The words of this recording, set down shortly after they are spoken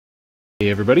Hey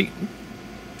everybody,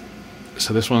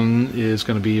 so this one is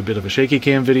going to be a bit of a shaky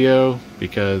cam video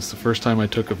because the first time I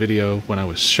took a video when I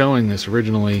was showing this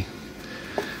originally,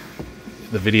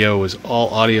 the video was all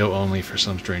audio only for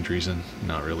some strange reason,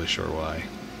 not really sure why.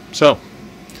 So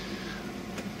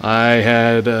I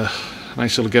had a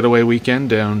nice little getaway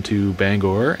weekend down to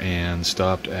Bangor and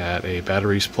stopped at a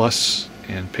Batteries Plus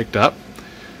and picked up,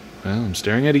 well, I'm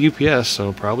staring at a UPS,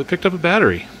 so probably picked up a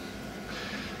battery.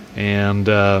 And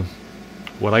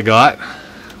what I got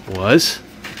was,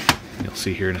 you'll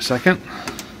see here in a second,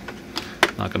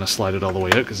 not going to slide it all the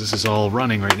way out because this is all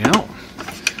running right now.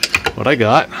 What I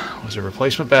got was a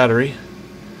replacement battery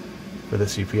for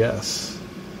this UPS.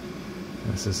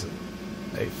 This is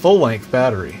a full-length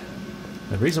battery.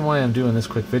 The reason why I'm doing this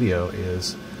quick video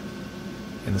is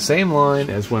in the same line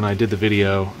as when I did the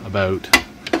video about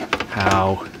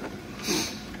how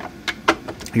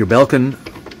your Belkin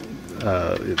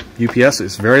UPS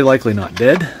is very likely not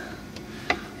dead.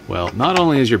 Well, not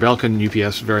only is your Belkin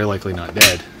UPS very likely not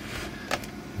dead,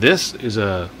 this is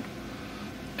a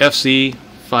FC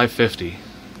 550.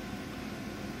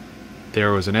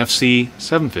 There was an FC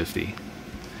 750.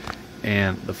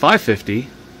 And the 550,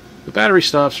 the battery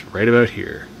stops right about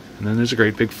here. And then there's a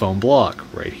great big foam block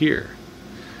right here.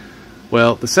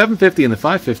 Well, the 750 and the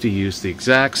 550 use the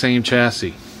exact same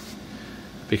chassis,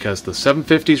 because the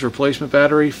 750's replacement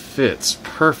battery fits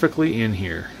perfectly in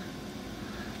here.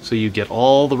 So you get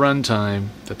all the runtime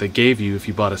that they gave you if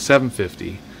you bought a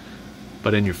 750,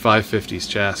 but in your 550's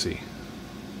chassis.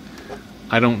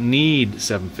 I don't need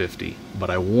 750, but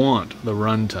I want the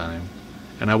runtime.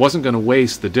 And I wasn't going to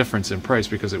waste the difference in price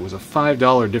because it was a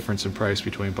 $5 difference in price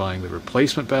between buying the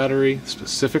replacement battery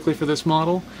specifically for this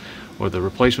model or the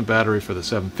replacement battery for the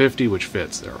 750, which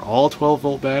fits. They're all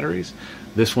 12-volt batteries.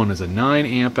 This one is a 9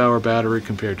 amp hour battery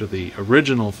compared to the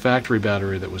original factory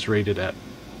battery that was rated at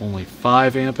only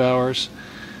 5 amp hours.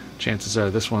 Chances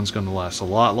are this one's going to last a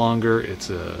lot longer. It's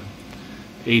a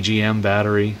AGM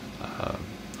battery.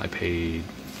 I paid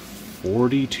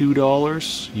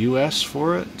 $42 US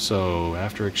for it, so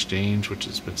after exchange, which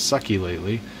has been sucky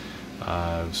lately,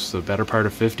 it's the better part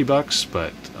of 50 bucks,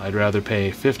 but I'd rather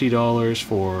pay $50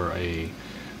 for a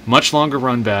much longer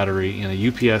run battery in a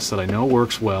UPS that I know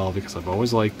works well because I've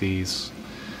always liked these.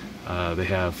 They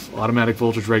have automatic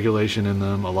voltage regulation in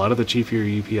them. A lot of the cheaper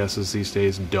UPSs these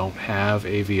days don't have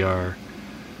AVR.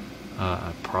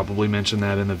 I probably mentioned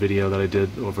that in the video that I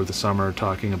did over the summer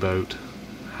talking about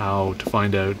how to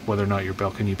find out whether or not your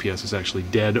Belkin UPS is actually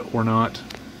dead or not.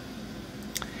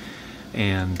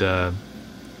 And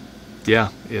yeah,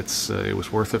 it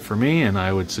was worth it for me, and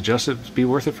I would suggest it be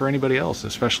worth it for anybody else,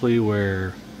 especially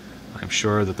where I'm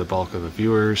sure that the bulk of the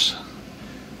viewers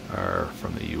are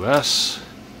from the US,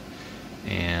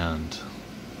 and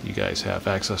you guys have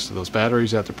access to those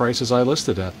batteries at the prices I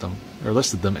listed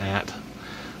them at.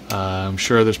 I'm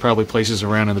sure there's probably places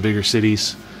around in the bigger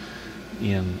cities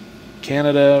in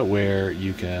Canada where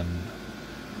you can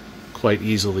quite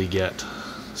easily get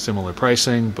similar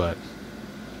pricing, but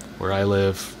where I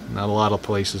live, not a lot of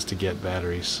places to get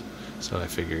batteries, so I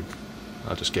figured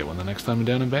I'll just get one the next time I'm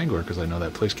down in Bangor because I know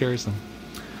that place carries them.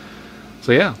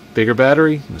 So yeah, bigger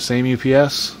battery, the same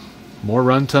UPS, more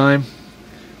runtime,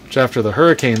 which after the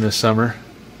hurricane this summer,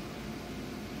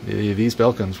 these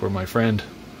Belkins were my friend.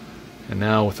 And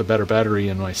now with a better battery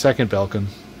in my second Belkin,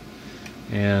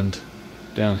 and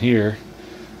down here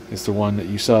is the one that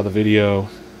you saw the video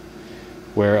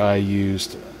where I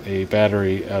used a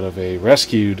battery out of a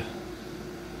rescued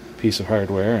piece of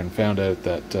hardware and found out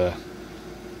that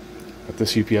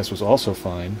this UPS was also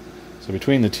fine. So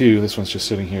between the two, this one's just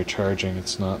sitting here charging.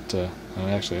 It's not,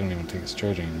 actually I don't even think it's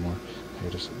charging anymore.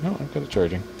 No, I've got it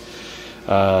charging.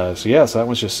 So yeah, so that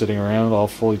one's just sitting around all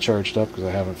fully charged up because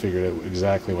I haven't figured out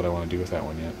exactly what I want to do with that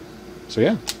one yet. So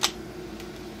yeah,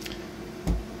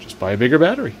 just buy a bigger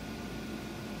battery.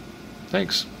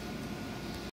 Thanks.